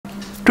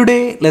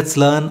Today, let's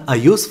learn a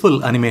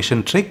useful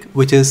animation trick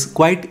which is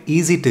quite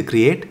easy to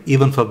create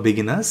even for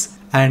beginners.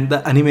 And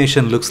the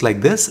animation looks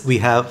like this. We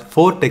have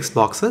 4 text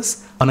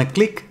boxes. On a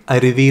click, I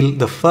reveal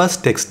the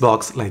first text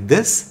box like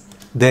this.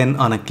 Then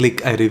on a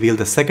click, I reveal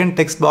the second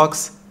text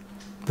box,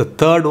 the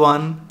third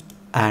one,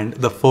 and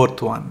the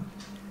fourth one.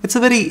 It's a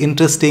very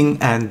interesting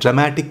and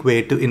dramatic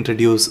way to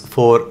introduce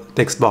 4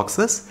 text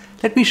boxes.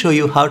 Let me show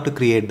you how to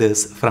create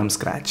this from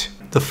scratch.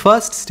 The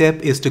first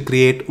step is to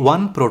create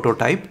one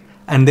prototype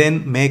and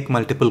then make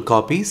multiple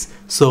copies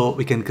so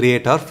we can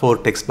create our 4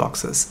 text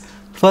boxes.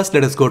 First,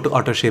 let us go to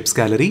Auto Shapes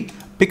Gallery,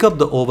 pick up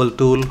the oval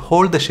tool,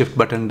 hold the shift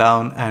button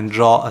down and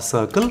draw a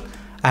circle.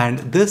 And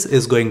this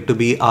is going to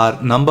be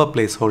our number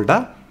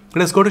placeholder.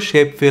 Let us go to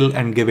Shape Fill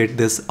and give it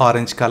this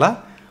orange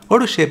color. Go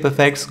to Shape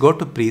Effects, go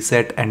to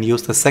Preset and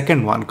use the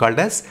second one called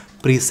as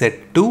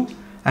Preset 2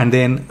 and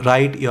then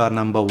write your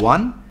number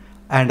 1.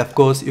 And of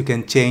course, you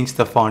can change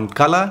the font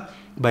color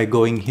by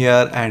going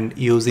here and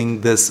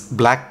using this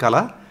black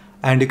color.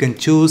 And you can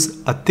choose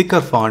a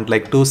thicker font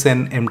like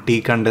 2cent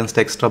MT condensed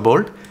extra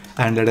bold,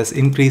 and let us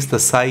increase the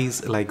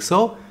size like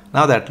so.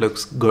 Now that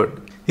looks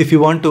good. If you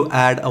want to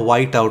add a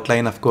white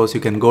outline, of course, you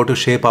can go to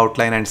Shape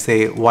Outline and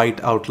say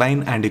white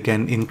outline and you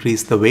can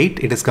increase the weight.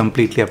 It is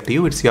completely up to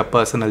you. It's your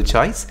personal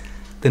choice.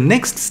 The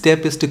next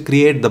step is to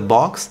create the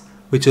box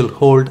which will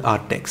hold our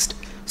text.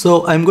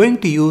 So I'm going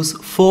to use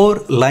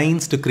 4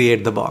 lines to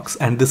create the box,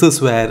 and this is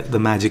where the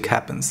magic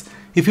happens.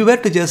 If you were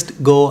to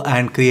just go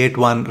and create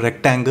one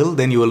rectangle,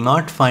 then you will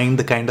not find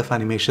the kind of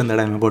animation that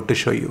I'm about to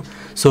show you.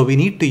 So we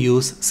need to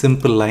use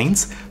simple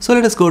lines. So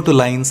let us go to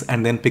lines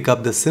and then pick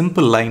up the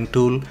simple line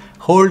tool,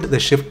 hold the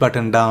shift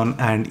button down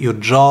and you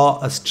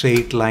draw a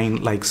straight line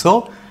like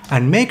so,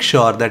 and make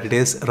sure that it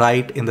is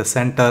right in the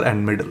center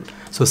and middle.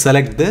 So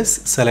select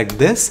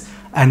this,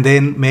 and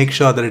then make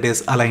sure that it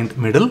is aligned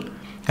middle,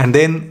 and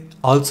then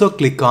also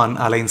click on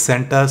Align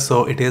Center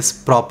so it is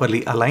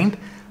properly aligned.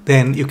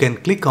 Then you can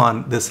click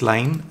on this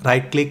line,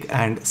 right click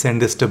and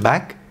send this to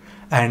back,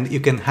 and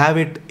you can have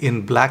it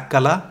in black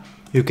color.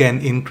 You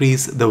can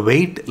increase the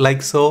weight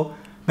like so,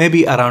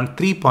 maybe around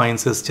 3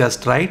 points is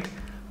just right.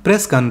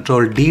 Press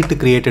Ctrl D to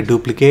create a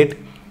duplicate,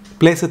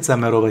 place it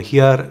somewhere over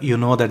here. You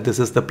know that this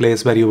is the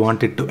place where you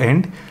want it to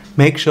end.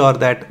 Make sure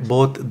that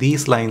both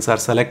these lines are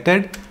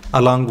selected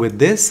along with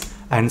this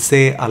and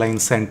say Align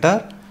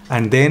Center,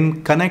 and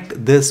then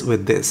connect this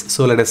with this.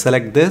 So let us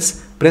select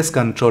this, press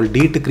Ctrl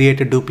D to create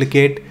a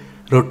duplicate,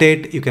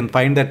 rotate. You can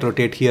find that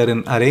rotate here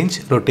in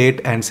Arrange,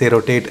 rotate and say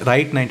rotate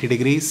right 90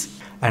 degrees.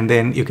 And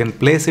then you can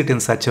place it in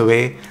such a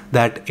way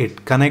that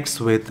it connects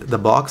with the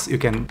box. You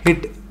can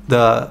hit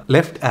the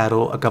left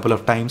arrow a couple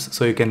of times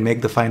so you can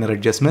make the finer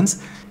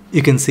adjustments.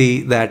 You can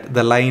see that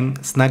the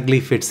line snugly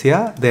fits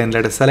here. Then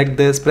let us select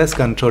this, press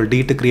Ctrl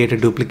D to create a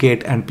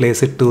duplicate and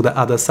place it to the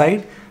other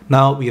side.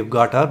 Now we have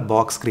got our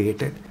box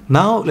created.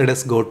 Now let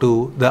us go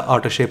to the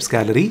Auto Shapes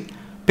Gallery,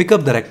 pick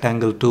up the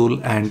rectangle tool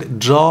and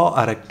draw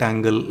a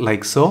rectangle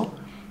like so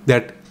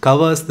that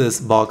covers this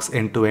box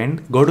end to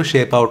end. Go to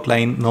Shape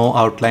Outline, No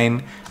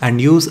Outline,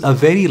 and use a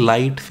very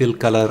light fill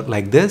color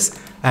like this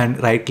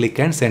and right click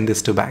and send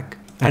this to back.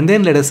 And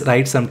then let us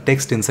write some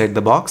text inside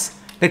the box.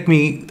 Let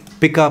me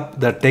pick up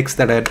the text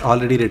that I had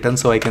already written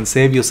so I can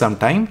save you some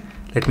time.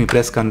 Let me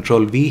press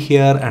Ctrl V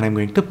here and I'm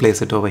going to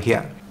place it over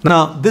here.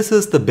 Now this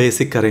is the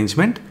basic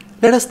arrangement.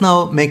 Let us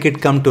now make it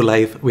come to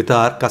life with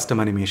our custom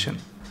animation.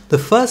 The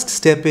first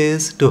step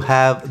is to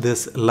have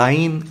this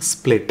line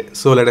split.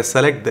 So let us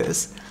select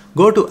this,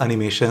 go to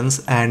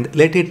animations and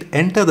let it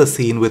enter the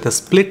scene with a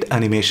split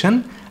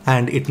animation,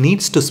 and it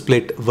needs to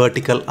split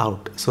vertical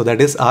out. So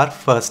that is our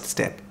first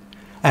step.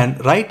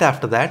 And right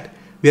after that,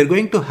 we are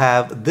going to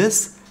have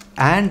this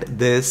and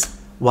this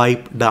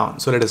wipe down.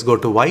 So let us go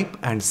to wipe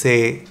and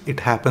say it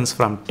happens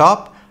from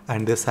top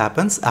and this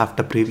happens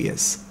after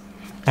previous.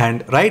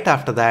 And right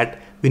after that,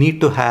 we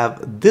need to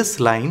have this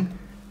line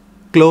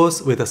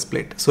close with a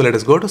split. So let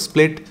us go to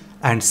split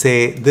and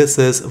say this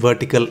is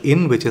vertical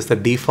in, which is the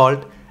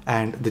default,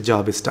 and the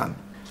job is done.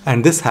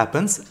 And this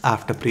happens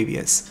after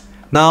previous.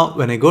 Now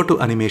when I go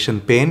to animation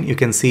pane, you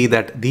can see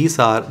that these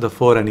are the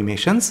 4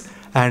 animations.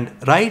 And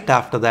right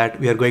after that,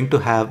 we are going to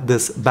have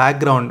this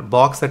background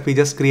box that we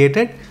just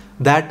created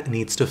that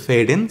needs to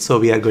fade in. So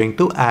we are going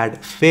to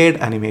add fade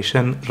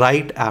animation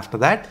right after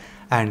that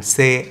and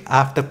say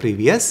after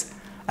previous.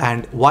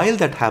 And while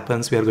that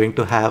happens, we are going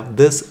to have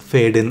this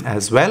fade in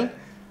as well.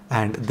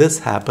 And this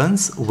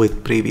happens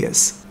with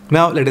previous.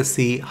 Now let us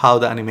see how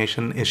the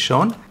animation is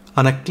shown.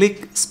 On a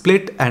click,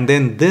 split, and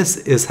then this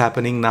is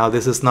happening. Now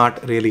this is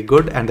not really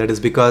good, and that is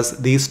because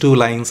these 2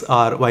 lines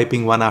are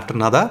wiping one after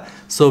another.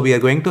 So we are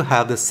going to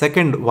have the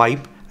second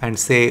wipe and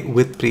say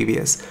with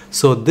previous.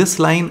 So this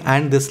line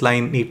and this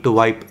line need to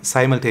wipe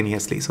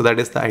simultaneously. So that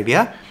is the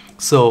idea.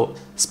 So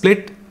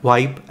split,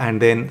 wipe,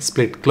 and then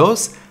split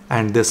close,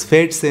 and this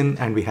fades in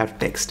and we have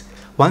text.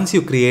 Once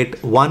you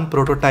create one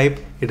prototype,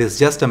 it is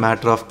just a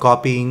matter of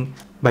copying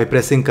by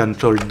pressing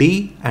Ctrl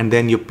D, and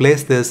then you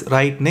place this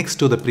right next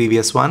to the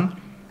previous one,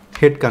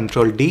 hit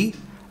Ctrl D,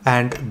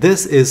 And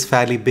this is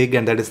fairly big,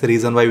 and that is the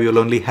reason why we will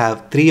only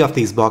have 3 of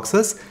these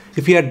boxes.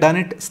 If you had done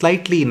it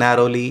slightly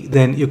narrowly,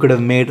 then you could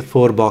have made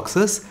 4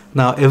 boxes.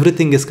 Now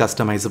everything is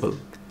customizable.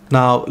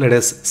 Now let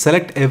us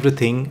select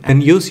everything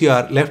and use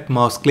your left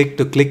mouse click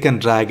to click and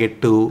drag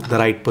it to the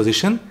right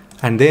position.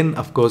 And then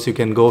of course you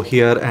can go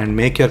here and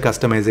make your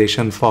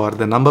customization for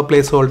the number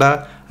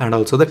placeholder and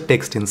also the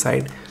text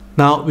inside.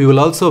 Now we will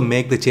also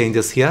make the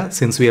changes here.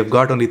 Since we have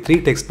got only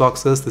 3 text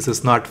boxes, this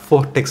is not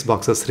 4 text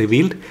boxes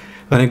revealed.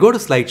 When I go to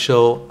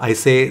slideshow, I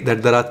say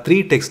that there are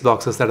 3 text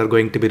boxes that are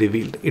going to be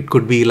revealed. It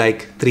could be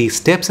like 3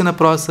 steps in a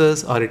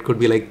process, or it could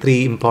be like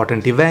 3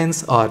 important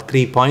events or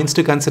 3 points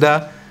to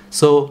consider.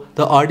 So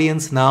the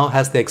audience now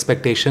has the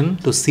expectation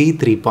to see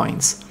 3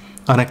 points.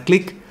 On a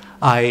click,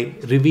 I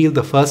reveal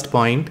the first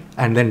point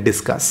and then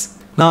discuss.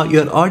 Now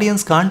your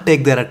audience can't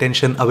take their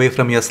attention away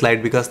from your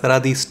slide because there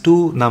are these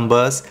 2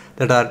 numbers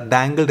that are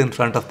dangled in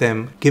front of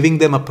them, giving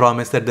them a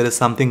promise that there is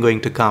something going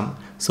to come.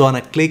 So on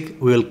a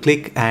click, we will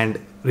click and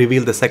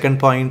reveal the second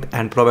point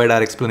and provide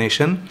our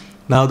explanation.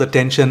 Now the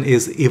tension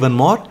is even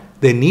more.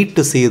 They need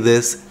to see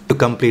this to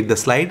complete the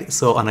slide.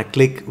 So on a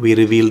click, we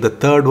reveal the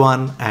third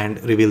one and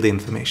reveal the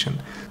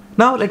information.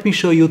 Now let me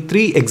show you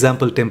 3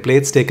 example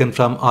templates taken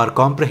from our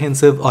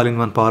comprehensive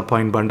all-in-one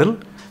PowerPoint bundle,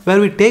 where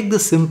we take the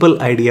simple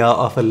idea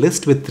of a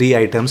list with 3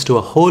 items to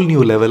a whole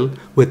new level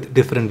with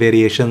different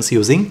variations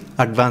using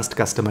advanced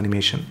custom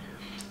animation.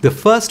 The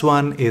first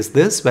one is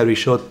this, where we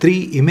show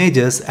 3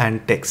 images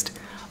and text.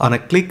 On a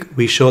click,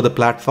 we show the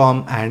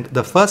platform and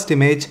the first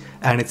image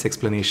and its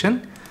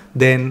explanation.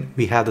 Then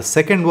we have the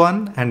second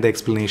one and the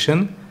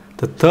explanation,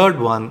 the third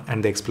one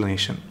and the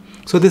explanation.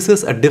 So this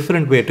is a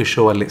different way to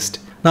show a list.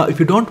 Now, if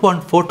you don't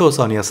want photos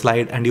on your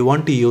slide and you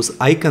want to use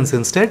icons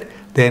instead,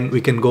 then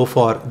we can go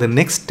for the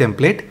next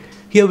template.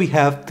 Here we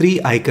have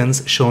 3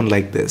 icons shown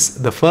like this.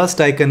 The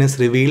first icon is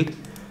revealed,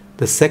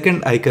 the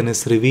second icon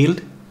is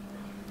revealed,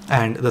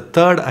 and the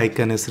third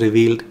icon is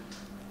revealed.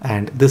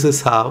 And this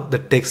is how the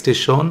text is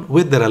shown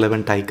with the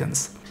relevant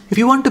icons. If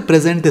you want to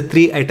present the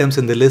 3 items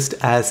in the list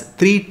as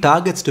 3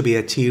 targets to be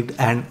achieved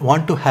and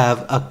want to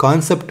have a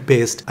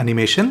concept-based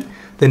animation,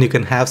 then you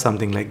can have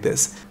something like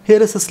this.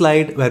 Here is a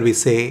slide where we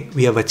say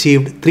we have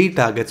achieved 3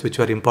 targets which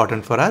were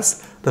important for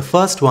us. The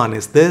first one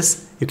is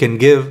this. You can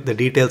give the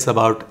details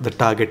about the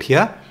target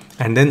here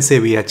and then say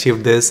we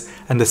achieved this,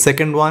 and the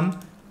second one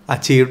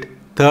achieved,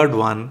 third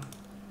one,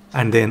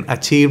 and then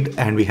achieved,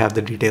 and we have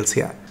the details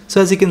here. So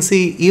as you can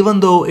see,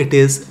 even though it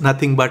is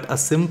nothing but a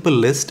simple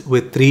list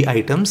with 3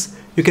 items,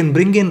 you can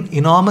bring in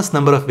enormous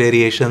number of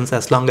variations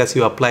as long as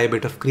you apply a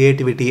bit of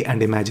creativity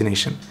and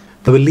imagination.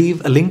 I will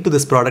leave a link to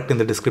this product in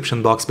the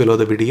description box below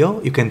the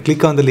video. You can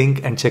click on the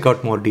link and check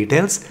out more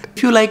details.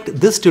 If you liked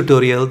this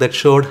tutorial that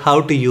showed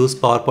how to use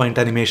PowerPoint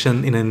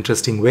animation in an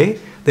interesting way,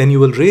 then you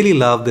will really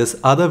love this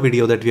other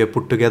video that we have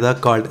put together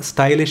called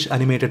Stylish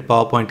Animated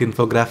PowerPoint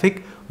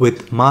Infographic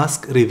with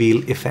Mask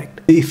Reveal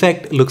Effect. The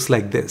effect looks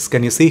like this.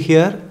 Can you see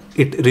here?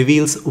 It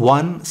reveals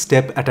one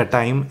step at a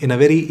time in a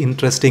very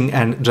interesting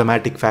and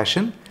dramatic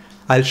fashion.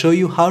 I'll show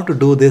you how to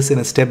do this in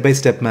a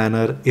step-by-step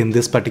manner in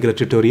this particular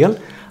tutorial.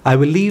 I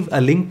will leave a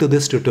link to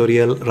this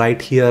tutorial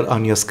right here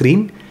on your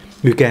screen.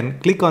 You can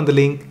click on the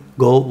link,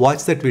 go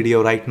watch that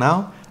video right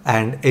now,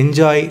 and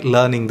enjoy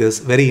learning this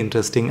very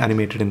interesting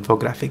animated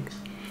infographic.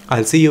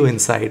 I'll see you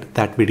inside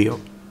that video.